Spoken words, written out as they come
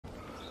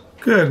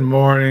Good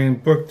morning,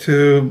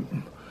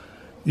 BookTube,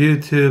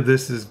 YouTube.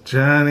 This is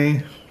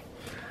Johnny.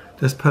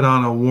 Just put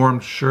on a warm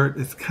shirt.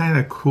 It's kind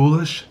of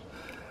coolish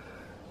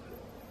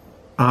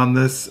on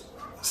this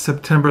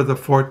September the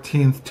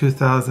 14th,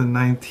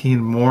 2019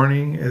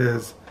 morning. It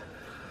is,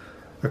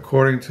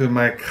 according to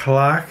my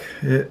clock,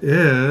 it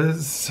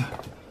is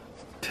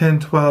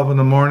 10:12 in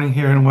the morning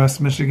here in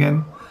West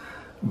Michigan,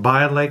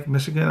 by Lake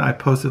Michigan. I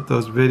posted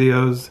those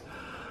videos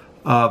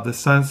of the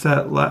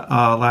sunset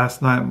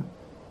last night.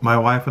 My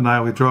wife and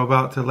I, we drove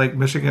out to Lake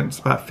Michigan. It's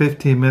about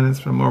 15 minutes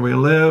from where we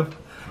live.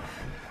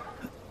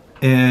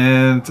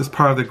 And it's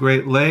part of the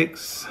Great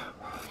Lakes.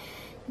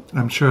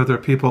 I'm sure there are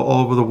people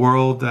all over the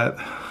world that,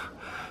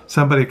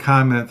 somebody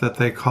commented that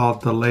they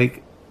called the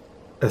lake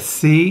a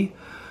sea,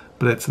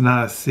 but it's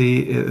not a sea.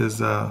 It is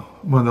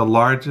one of the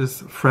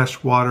largest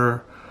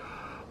freshwater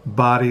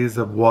bodies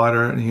of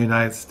water in the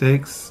United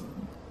States,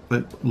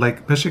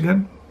 Lake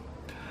Michigan.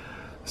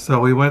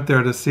 So we went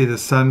there to see the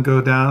sun go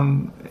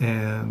down,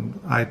 and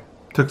I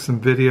took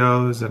some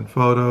videos and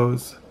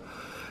photos.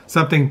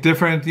 Something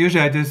different.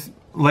 Usually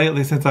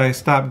lately since I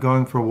stopped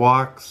going for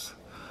walks,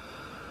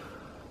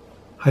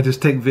 I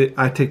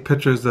take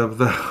pictures of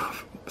the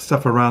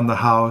stuff around the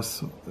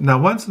house. Now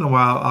once in a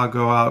while I'll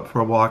go out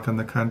for a walk in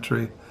the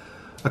country,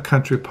 a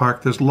country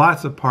park. There's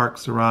lots of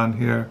parks around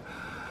here.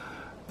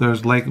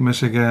 There's Lake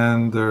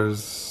Michigan,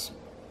 there's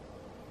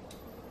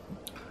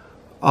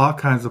all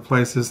kinds of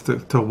places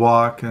to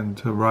walk and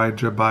to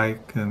ride your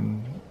bike,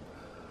 and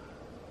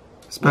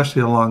especially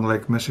along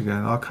Lake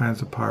Michigan, all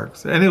kinds of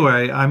parks.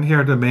 Anyway, I'm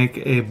here to make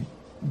a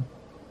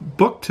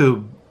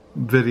BookTube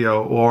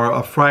video, or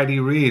a Friday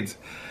Reads.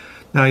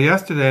 Now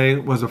yesterday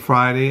was a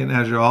Friday, and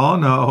as you all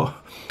know,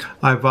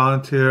 I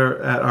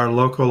volunteer at our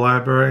local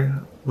library,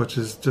 which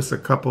is just a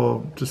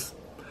couple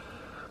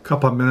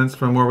of minutes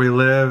from where we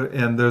live,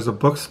 and there's a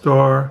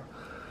bookstore,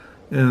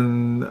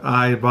 and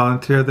I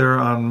volunteer there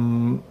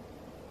on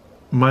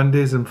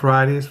Mondays and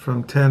Fridays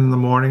from 10 in the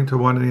morning to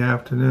 1 in the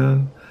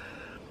afternoon.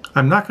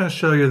 I'm not going to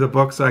show you the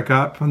books I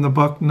got from the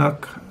Book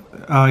Nook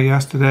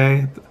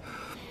yesterday.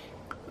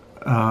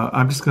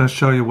 I'm just going to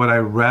show you what I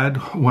read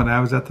when I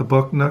was at the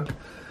Book Nook.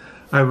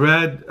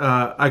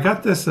 I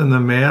got this in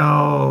the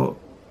mail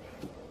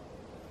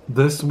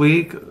this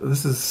week.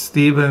 This is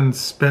Stephen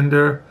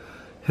Spender,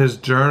 his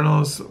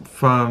journals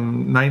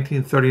from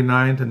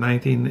 1939 to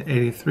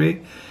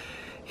 1983.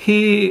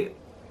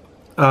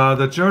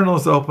 The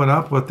journals open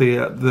up with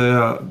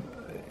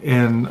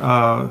in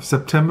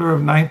September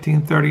of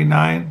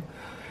 1939,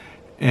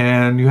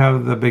 and you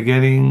have the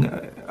beginning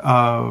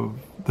of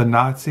the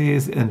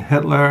Nazis and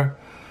Hitler,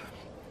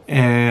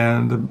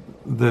 and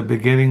the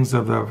beginnings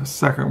of the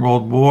Second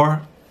World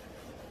War.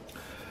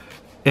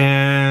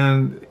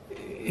 And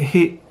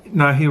he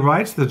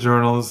writes the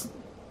journals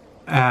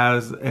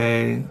as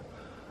he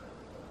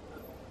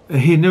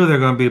knew they're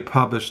going to be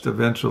published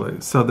eventually,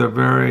 so they're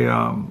very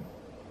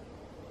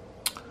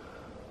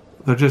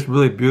they're just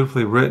really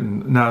beautifully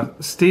written. Now,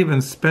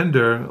 Stephen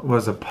Spender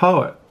was a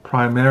poet,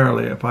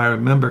 primarily, if I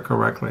remember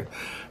correctly.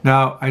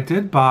 Now, I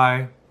did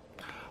buy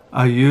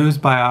a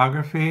used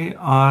biography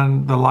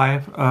on the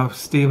life of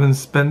Stephen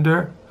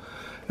Spender.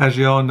 As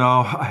you all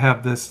know, I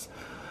have this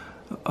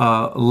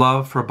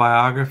love for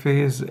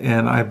biographies,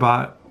 and I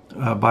bought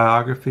a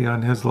biography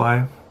on his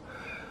life.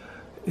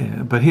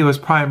 But he was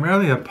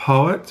primarily a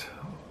poet,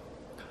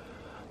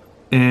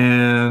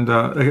 and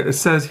it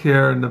says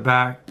here in the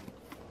back,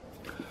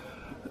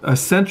 a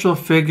central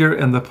figure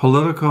in the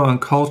political and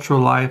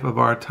cultural life of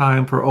our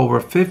time for over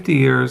 50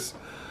 years,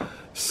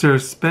 Sir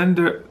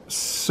Stephen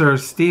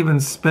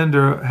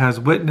Spender has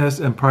witnessed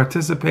and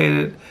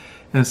participated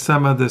in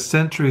some of the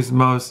century's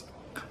most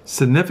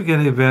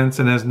significant events,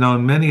 and has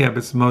known many of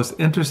its most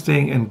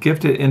interesting and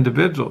gifted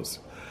individuals.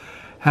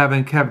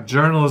 Having kept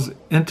journals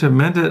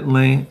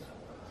intermittently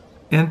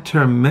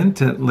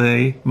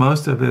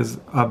most of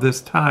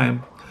this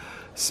time,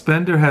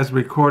 Spender has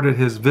recorded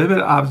his vivid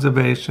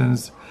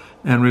observations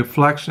and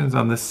reflections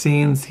on the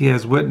scenes he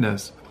has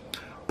witnessed,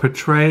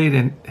 portrayed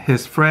in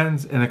his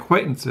friends and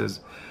acquaintances,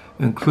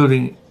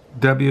 including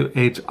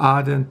W.H.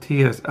 Auden,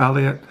 T.S.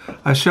 Eliot.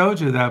 I showed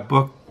you that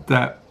book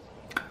that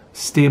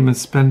Stephen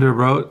Spender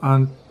wrote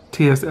on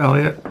T.S.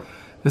 Eliot.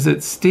 Is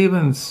it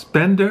Stephen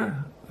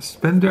Spender?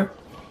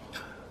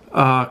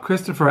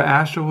 Christopher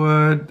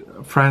Asherwood,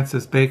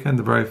 Francis Bacon,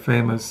 the very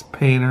famous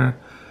painter,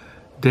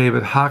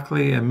 David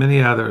Hockley, and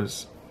many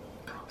others.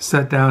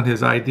 Set down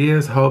his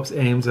ideas, hopes,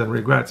 aims, and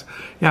regrets.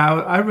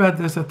 Yeah, I read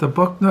this at the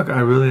Book Nook.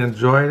 I really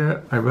enjoyed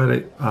it. I read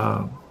it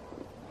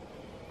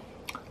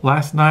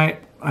last night.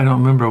 I don't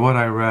remember what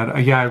I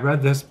read. Yeah, I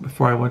read this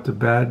before I went to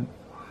bed.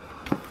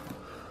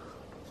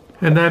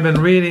 And I've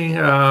been reading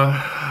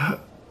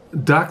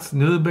Duck's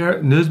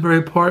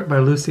Newburyport by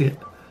Lucy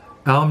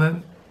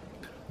Ellmann.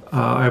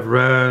 I've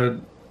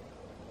read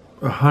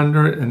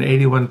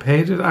 181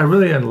 pages. I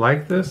really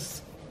like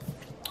this.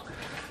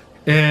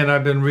 And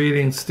I've been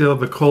reading still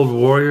The Cold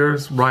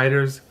Warriors,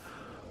 Writers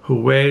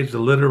Who Waged the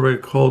Literary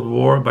Cold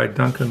War by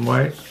Duncan.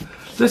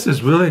 This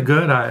is really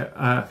good.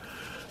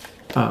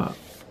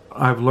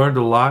 I've learned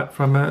a lot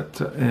from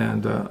it,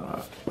 and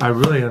I'm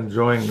really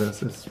enjoying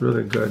this. It's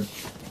really good.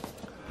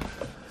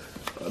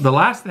 The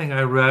last thing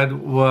I read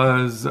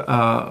was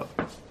about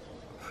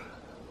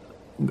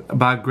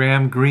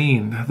Graham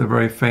Greene, the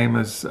very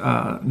famous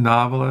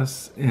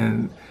novelist,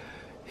 and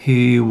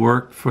he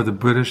worked for the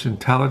British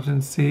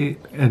intelligence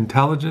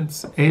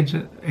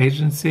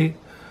agency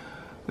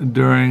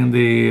during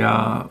the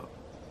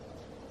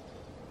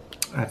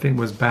I think it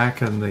was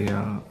back in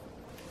the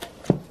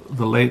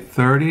late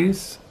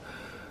 30s.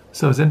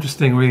 So it's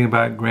interesting reading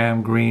about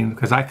Graham Greene,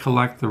 because I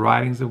collect the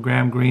writings of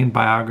Graham Greene,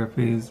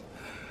 biographies,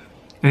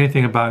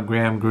 anything about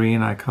Graham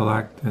Greene I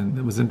collect, and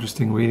it was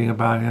interesting reading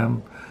about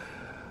him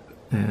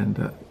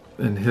and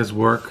his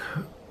work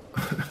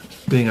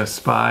being a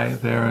spy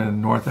there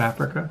in North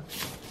Africa.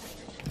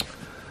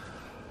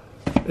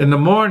 In the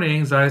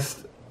mornings, I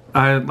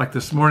like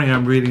this morning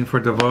I'm reading for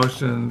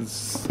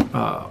devotions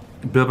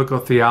Biblical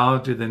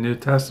Theology, the New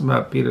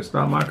Testament, Peter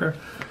Stuhlmacher.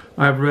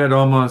 I've read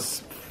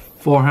almost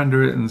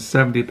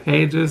 470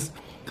 pages.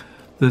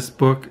 This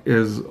book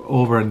is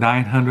over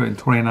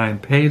 929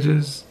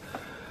 pages.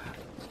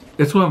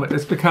 It's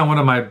become one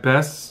of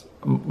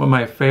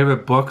my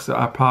favorite books.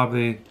 I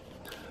probably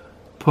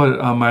put it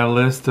on my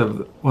list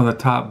of one of the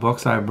top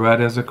books I've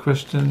read as a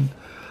Christian.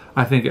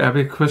 I think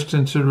every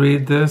Christian should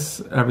read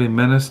this. Every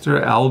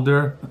minister,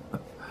 elder,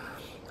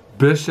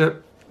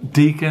 bishop,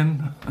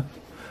 deacon.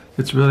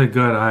 It's really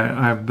good.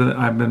 I've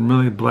been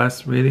really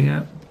blessed reading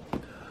it.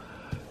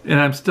 And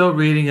I'm still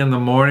reading in the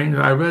morning.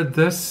 I read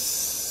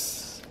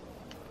this.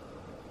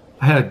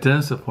 I had a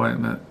dentist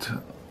appointment.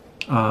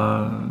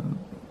 I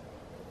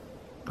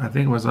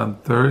think it was on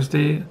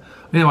Thursday.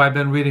 Anyway, I've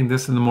been reading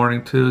this in the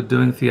morning too,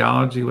 Doing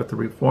Theology with the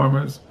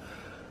Reformers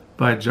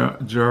by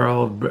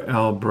Gerald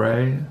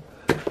Bray.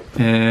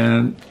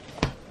 And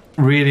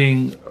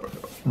reading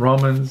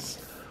Romans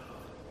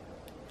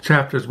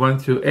chapters 1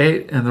 through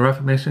 8 and the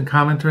Reformation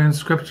commentary in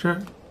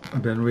Scripture.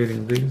 I've been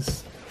reading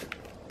these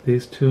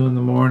two in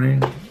the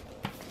morning.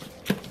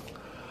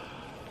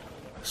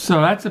 So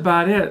that's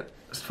about it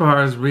as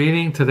far as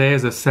reading. Today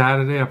is a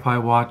Saturday. I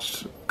probably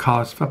watched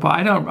college football.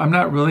 I'm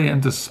not really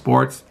into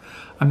sports.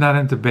 I'm not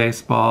into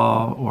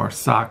baseball or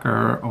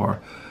soccer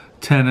or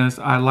tennis.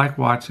 I like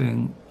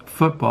watching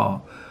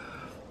football,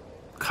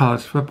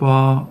 college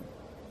football,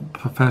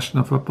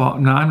 professional football.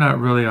 No, I'm not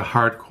really a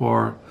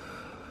hardcore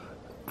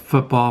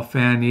football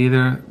fan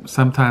either.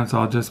 Sometimes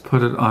I'll just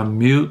put it on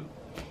mute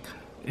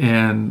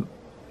and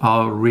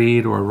I'll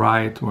read or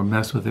write or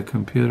mess with the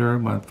computer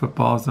when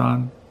football's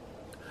on.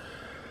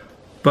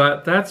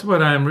 But that's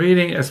what I'm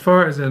reading. As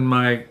far as in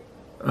my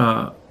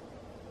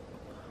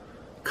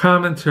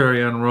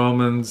commentary on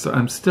Romans,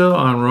 I'm still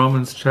on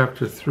Romans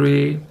chapter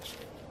 3,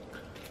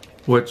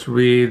 which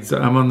reads,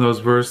 I'm on those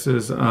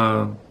verses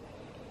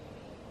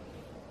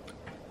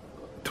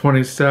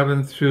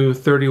 27 through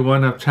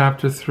 31 of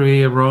chapter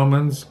 3 of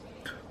Romans.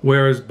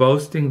 Whereas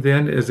boasting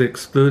then is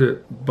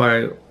excluded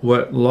by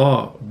what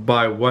law?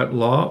 By what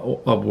law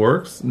of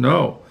works?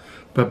 No,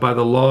 but by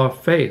the law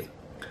of faith.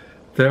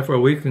 Therefore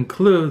we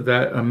conclude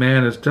that a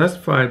man is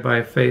justified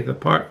by faith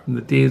apart from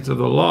the deeds of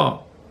the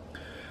law.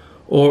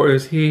 Or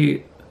is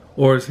he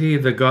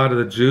the God of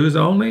the Jews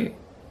only?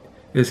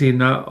 Is he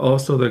not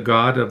also the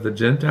God of the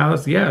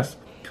Gentiles? Yes,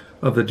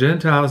 of the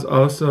Gentiles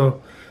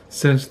also,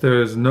 since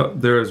there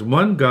is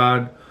one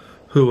God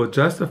who will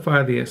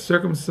justify the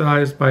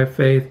circumcised by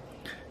faith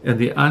and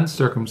the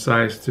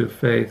uncircumcised through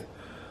faith.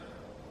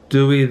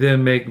 Do we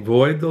then make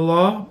void the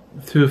law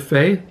through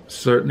faith?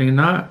 Certainly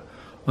not.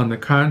 On the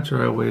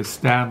contrary, we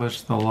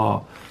establish the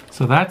law.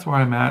 So that's where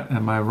I'm at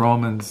in my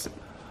Romans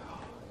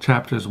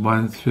chapters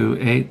 1 through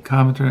 8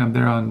 commentary. I'm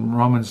there on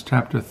Romans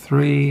chapter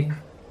 3.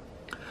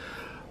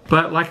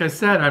 But like I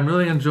said, I'm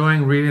really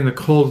enjoying reading The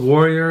Cold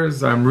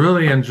Warriors. I'm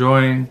really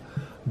enjoying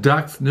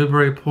Ducks,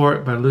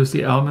 Newburyport by Lucy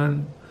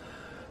Ellmann.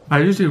 I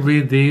usually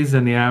read these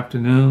in the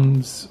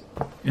afternoons,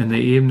 in the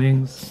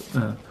evenings.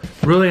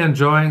 Really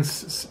enjoying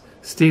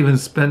Stephen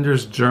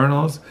Spender's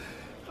journals.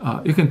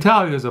 You can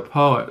tell he was a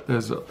poet.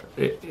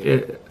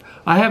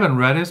 I haven't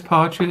read his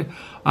poetry.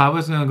 I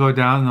was going to go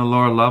down in the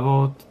lower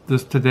level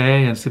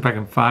today and see if I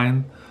can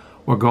find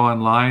or go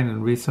online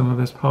and read some of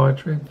his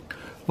poetry.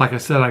 Like I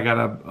said, I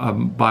got a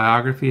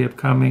biography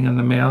coming in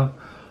the mail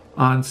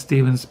on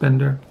Stephen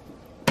Spender.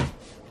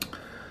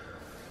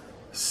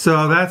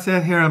 So that's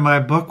it here in my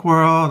book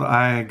world.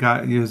 I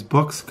got used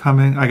books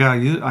coming. I got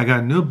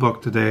a new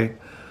book today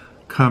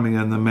coming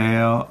in the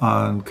mail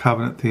on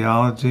covenant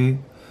theology.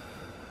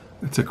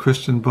 It's a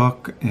Christian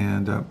book,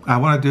 and I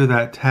want to do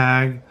that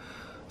tag.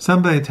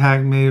 Somebody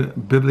tagged me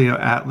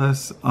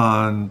Biblio-Atlas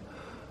on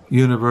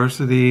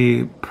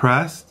University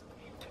Press,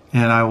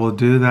 and I will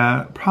do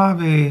that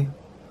probably.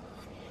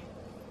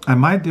 I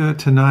might do it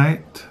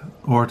tonight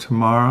or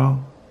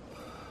tomorrow.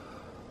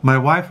 My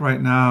wife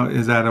right now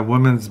is at a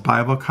women's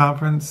Bible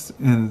conference,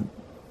 and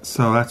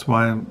so that's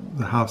why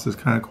the house is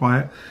kind of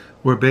quiet.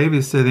 We're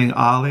babysitting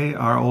Ollie,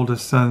 our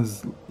oldest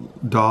son's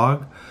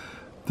dog.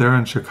 They're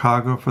in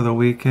Chicago for the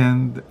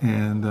weekend,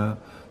 and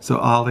so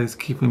Ollie's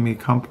keeping me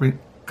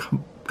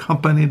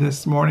company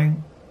this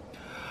morning.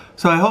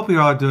 So I hope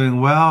you're all doing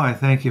well. I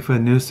thank you for the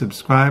new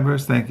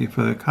subscribers. Thank you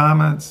for the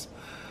comments.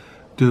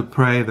 Do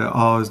pray that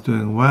all is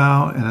doing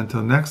well. And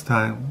until next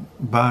time,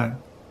 bye.